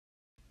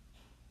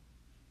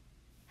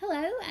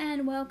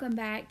and welcome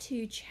back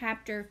to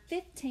Chapter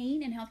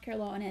 15 in Healthcare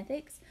Law and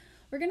Ethics.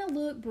 We're going to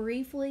look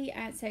briefly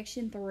at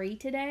Section 3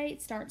 today.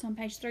 It starts on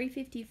page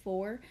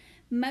 354.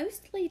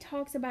 Mostly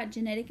talks about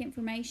genetic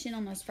information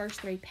on those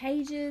first 3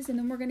 pages, and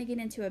then we're going to get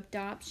into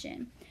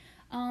adoption.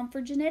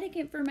 For genetic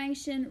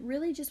information,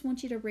 really just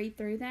want you to read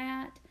through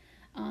that.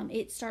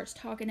 It starts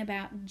talking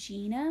about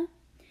GINA.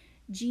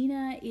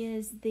 GINA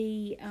is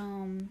the,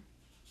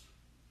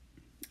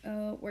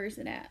 where is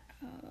it at?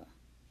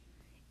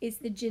 It's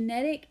the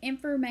Genetic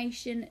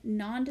Information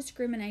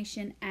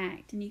Non-Discrimination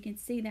Act, and you can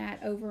see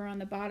that over on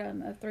the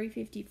bottom of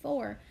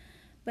 354.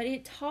 But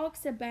it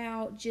talks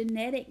about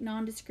genetic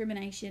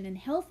non-discrimination in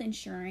health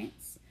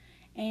insurance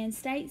and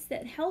states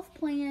that health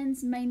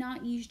plans may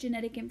not use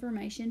genetic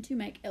information to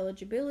make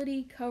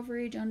eligibility,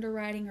 coverage,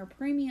 underwriting, or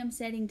premium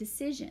setting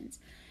decisions.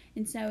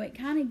 And so it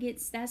kind of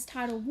gets, that's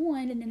Title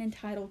 1, and then in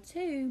Title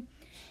 2,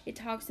 it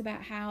talks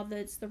about how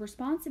that's the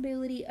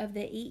responsibility of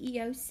the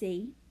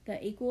EEOC,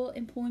 the Equal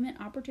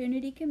Employment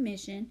Opportunity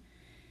Commission,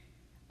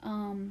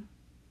 and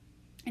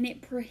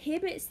it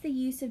prohibits the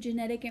use of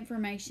genetic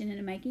information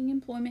in making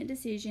employment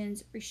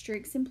decisions,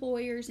 restricts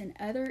employers and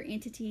other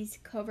entities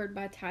covered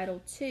by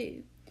Title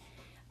II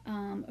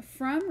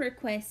from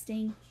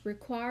requesting,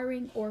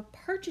 requiring, or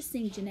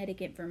purchasing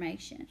genetic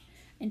information,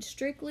 and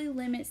strictly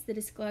limits the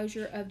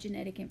disclosure of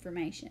genetic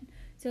information.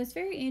 So it's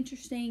very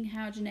interesting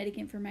how genetic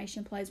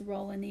information plays a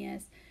role in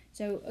this.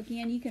 So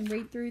again, you can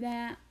read through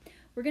that.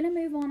 We're going to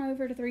move on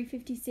over to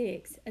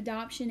 356,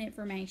 adoption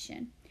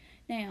information.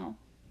 Now,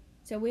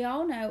 so we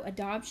all know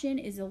adoption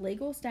is a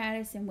legal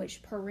status in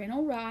which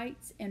parental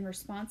rights and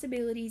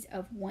responsibilities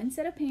of one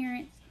set of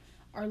parents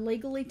are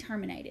legally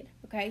terminated.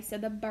 Okay, so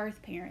the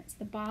birth parents,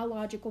 the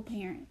biological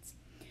parents.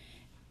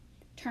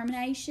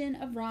 Termination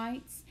of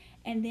rights,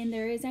 and then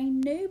there is a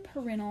new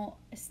parental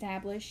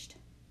established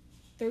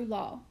through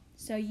law.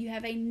 So you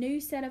have a new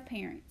set of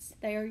parents.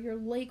 They are your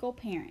legal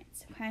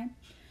parents, okay?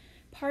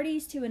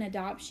 Parties to an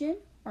adoption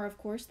are, of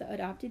course, the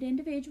adopted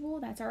individual.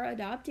 That's our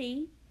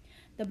adoptee.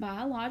 The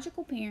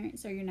biological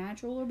parents are your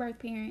natural or birth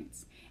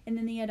parents. And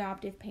then the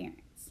adoptive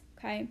parents,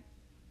 okay?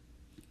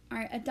 All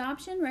right,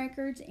 adoption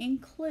records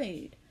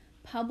include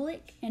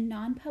public and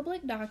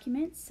non-public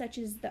documents such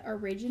as the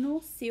original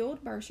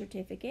sealed birth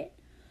certificate,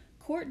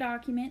 court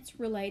documents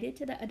related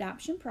to the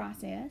adoption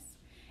process,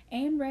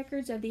 and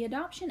records of the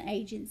adoption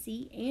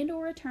agency and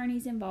or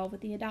attorneys involved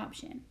with the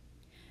adoption.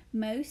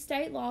 Most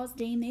state laws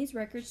deem these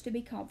records to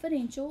be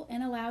confidential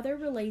and allow their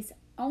release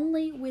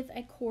only with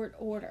a court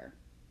order.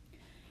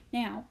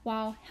 Now,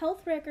 while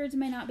health records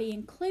may not be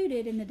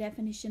included in the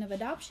definition of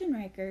adoption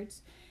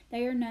records,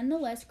 they are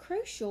nonetheless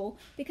crucial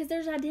because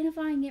there's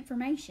identifying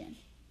information.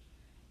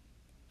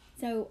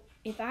 So,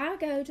 if I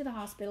go to the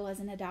hospital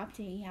as an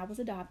adoptee,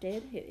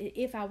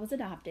 if I was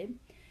adopted,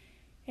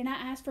 and I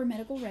ask for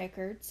medical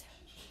records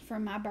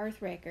from my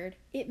birth record,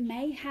 it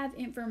may have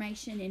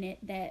information in it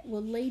that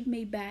will lead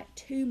me back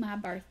to my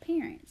birth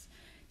parents.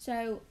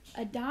 So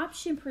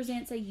adoption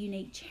presents a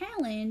unique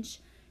challenge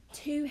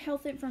to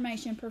health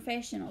information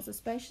professionals,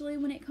 especially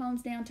when it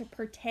comes down to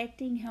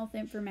protecting health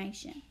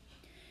information.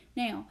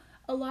 Now,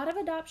 a lot of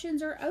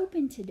adoptions are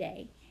open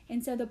today,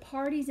 and so the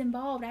parties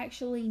involved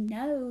actually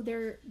know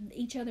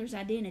each other's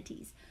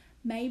identities.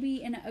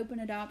 Maybe in an open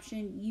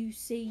adoption, you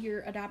see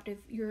your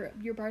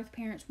birth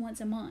parents once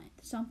a month,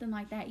 something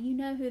like that. You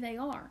know who they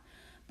are.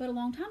 But a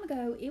long time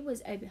ago, it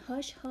was a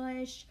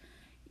hush-hush.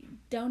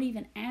 Don't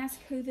even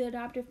ask who the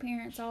adoptive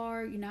parents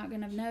are. You're not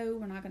going to know.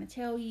 We're not going to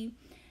tell you.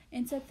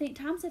 And so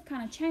times have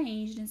kind of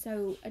changed, and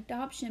so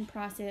adoption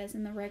process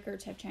and the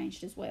records have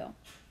changed as well.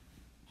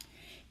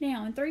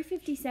 Now, in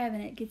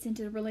 357, it gets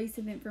into the release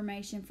of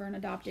information for an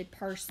adopted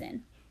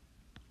person.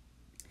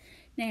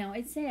 Now,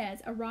 it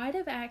says, a right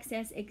of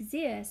access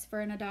exists for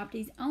an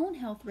adoptee's own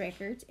health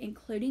records,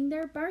 including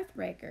their birth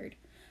record,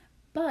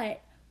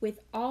 but with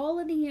all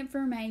of the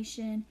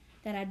information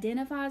that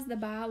identifies the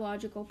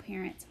biological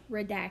parents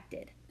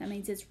redacted. That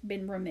means it's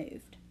been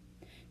removed.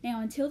 Now,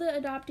 until the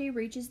adoptee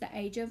reaches the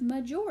age of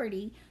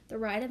majority, the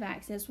right of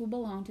access will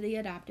belong to the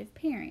adoptive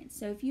parents.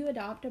 So if you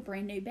adopt a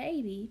brand new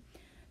baby,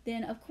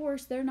 then of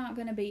course they're not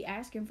going to be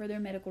asking for their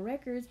medical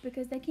records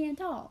because they can't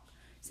talk.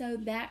 So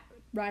that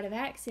right of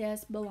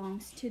access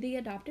belongs to the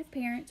adoptive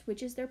parents,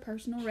 which is their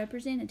personal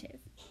representative.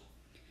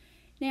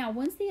 Now,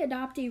 once the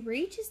adoptee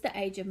reaches the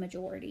age of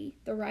majority,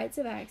 the rights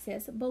of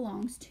access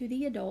belongs to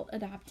the adult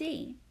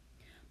adoptee.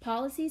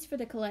 Policies for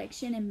the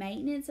collection and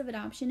maintenance of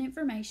adoption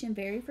information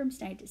vary from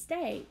state to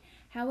state.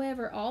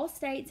 However, all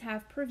states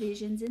have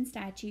provisions in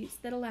statutes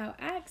that allow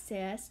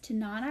access to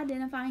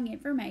non-identifying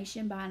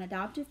information by an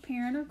adoptive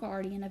parent or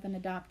guardian of an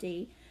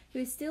adoptee who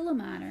is still a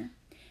minor,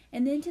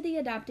 and then to the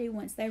adoptee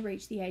once they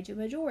reach the age of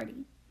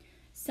majority.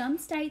 Some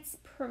states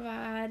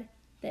provide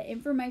that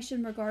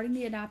information regarding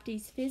the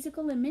adoptee's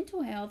physical and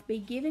mental health be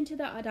given to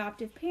the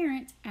adoptive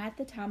parents at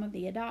the time of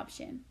the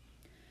adoption.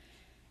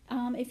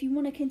 If you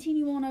want to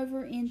continue on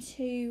over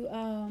into,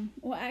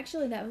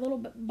 that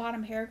little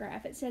bottom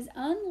paragraph, it says,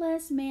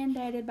 unless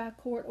mandated by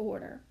court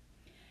order,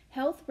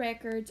 Health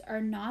records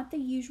are not the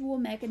usual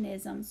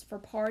mechanisms for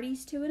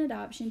parties to an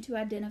adoption to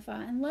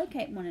identify and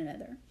locate one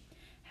another.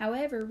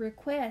 However,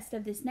 requests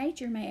of this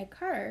nature may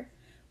occur,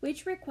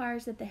 which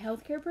requires that the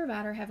healthcare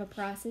provider have a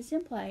process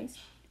in place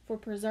for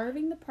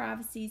preserving the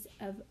privacies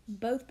of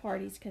both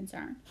parties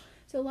concerned.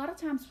 So a lot of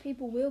times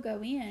people will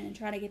go in and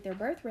try to get their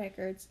birth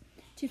records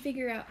to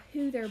figure out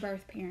who their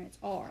birth parents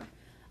are.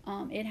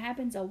 It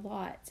happens a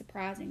lot,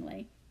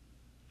 surprisingly.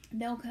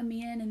 They'll come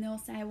in and they'll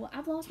say, well,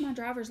 I've lost my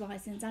driver's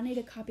license. I need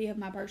a copy of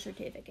my birth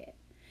certificate.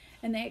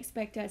 And they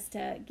expect us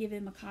to give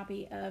them a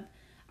copy of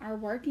our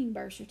working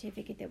birth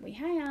certificate that we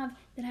have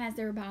that has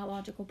their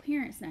biological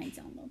parents' names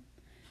on them.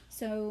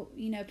 So,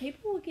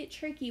 people will get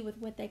tricky with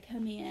what they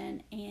come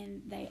in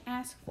and they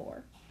ask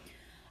for.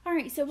 All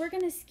right, so we're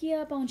going to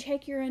skip on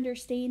Check Your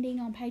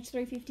Understanding on page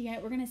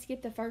 358. We're going to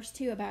skip the first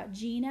two about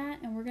GINA,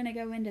 and we're going to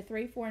go into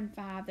 3, 4, and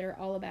 5 that are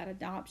all about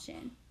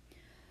adoption.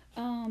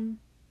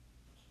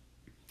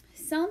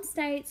 Some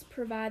states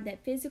provide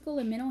that physical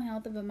and mental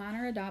health of a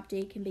minor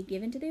adoptee can be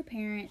given to their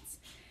parents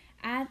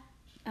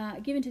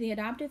given to the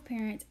adoptive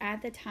parents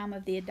at the time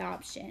of the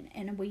adoption.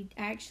 And we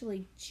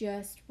actually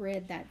just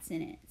read that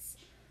sentence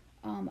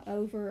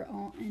over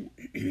on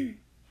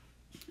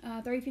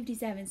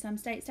 357. Some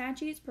state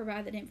statutes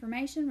provide that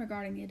information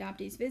regarding the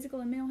adoptee's physical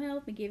and mental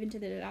health be given to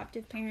the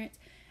adoptive parents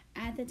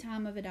at the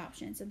time of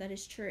adoption. So that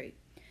is true.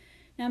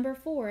 Number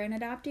 4, an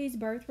adoptee's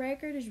birth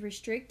record is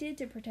restricted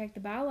to protect the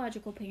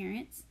biological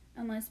parents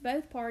unless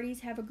both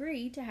parties have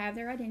agreed to have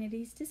their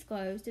identities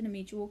disclosed in a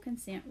mutual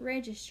consent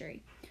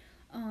registry.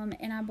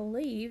 And I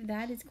believe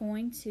that is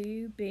going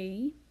to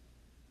be,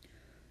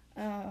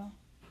 that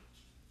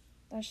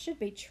should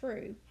be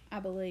true, I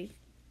believe.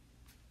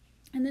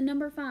 And then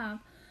number 5,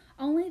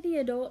 only the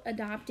adult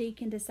adoptee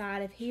can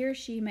decide if he or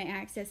she may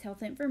access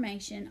health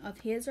information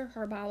of his or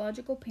her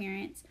biological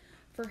parents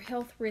for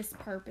health risk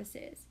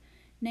purposes.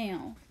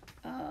 Now,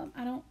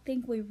 I don't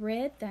think we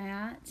read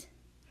that.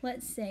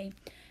 Let's see.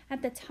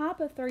 At the top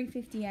of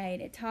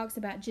 358, it talks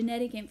about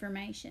genetic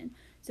information.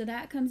 So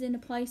that comes into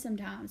play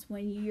sometimes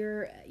when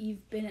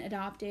you've been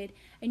adopted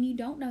and you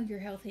don't know your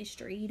health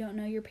history. You don't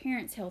know your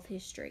parents' health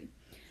history.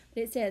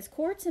 But it says,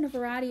 courts in a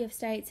variety of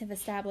states have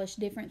established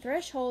different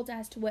thresholds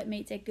as to what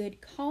meets a good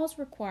cause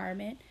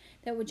requirement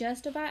that would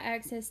justify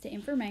access to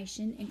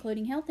information,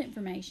 including health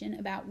information,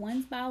 about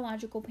one's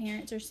biological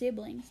parents or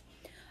siblings.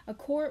 A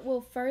court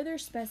will further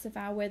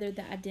specify whether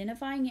the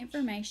identifying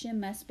information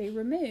must be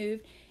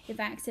removed if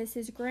access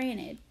is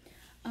granted.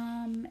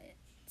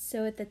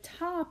 So at the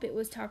top, it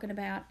was talking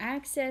about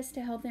access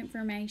to health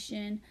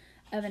information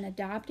of an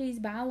adoptee's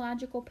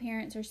biological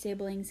parents or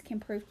siblings can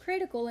prove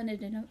critical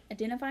in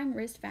identifying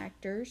risk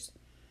factors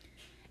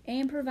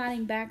and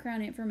providing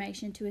background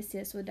information to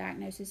assist with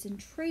diagnosis and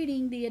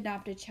treating the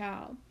adopted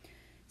child.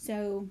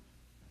 So,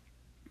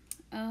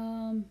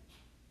 not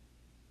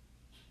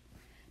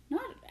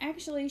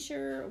actually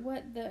sure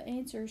what the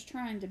answer is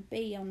trying to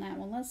be on that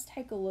one. Let's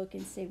take a look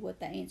and see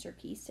what the answer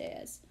key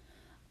says.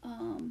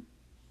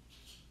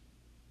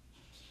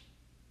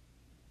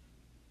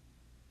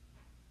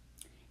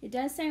 It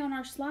does say on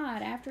our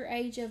slide, after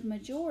age of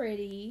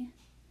majority,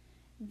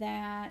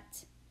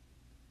 that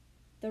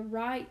the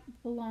right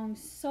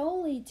belongs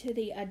solely to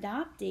the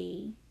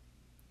adoptee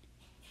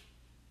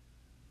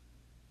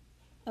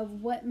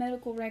of what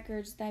medical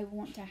records they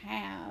want to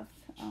have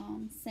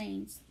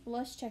seen.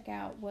 Let's check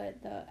out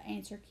what the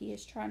answer key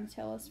is trying to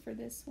tell us for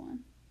this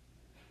one.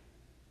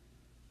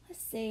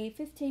 Let's see,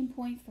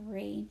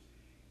 15.3.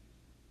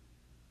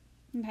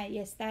 Okay,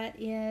 yes, that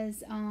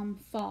is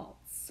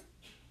false.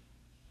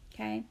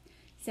 Okay,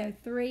 so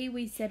 3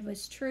 we said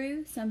was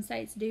true. Some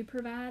states do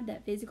provide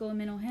that physical and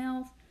mental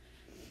health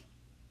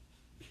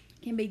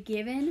can be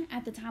given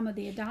at the time of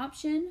the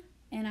adoption.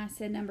 And I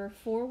said number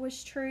 4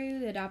 was true.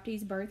 The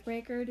adoptee's birth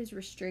record is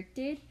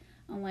restricted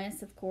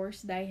unless, of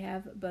course, they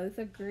have both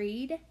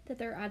agreed that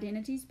their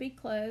identities be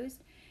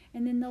closed.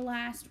 And then the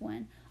last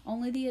one,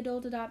 only the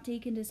adult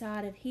adoptee can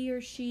decide if he or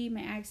she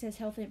may access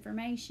health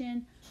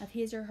information of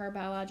his or her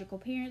biological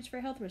parents for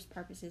health risk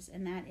purposes,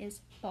 and that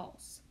is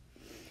false.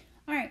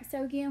 All right,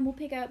 so again, we'll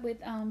pick up with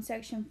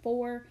section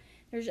 4.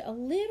 There's a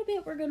little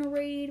bit we're going to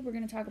read. We're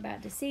going to talk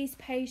about deceased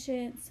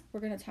patients.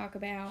 We're going to talk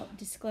about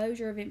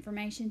disclosure of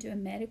information to a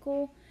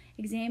medical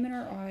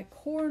examiner or a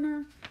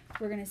coroner.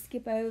 We're going to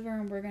skip over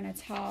and we're going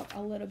to talk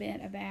a little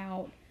bit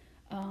about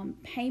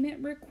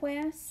payment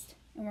request.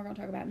 And we're going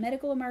to talk about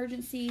medical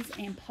emergencies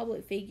and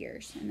public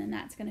figures. And then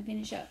that's going to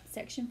finish up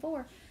section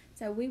 4.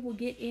 So we will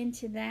get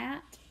into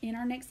that in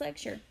our next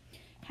lecture.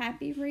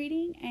 Happy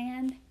reading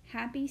and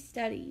happy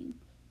studying.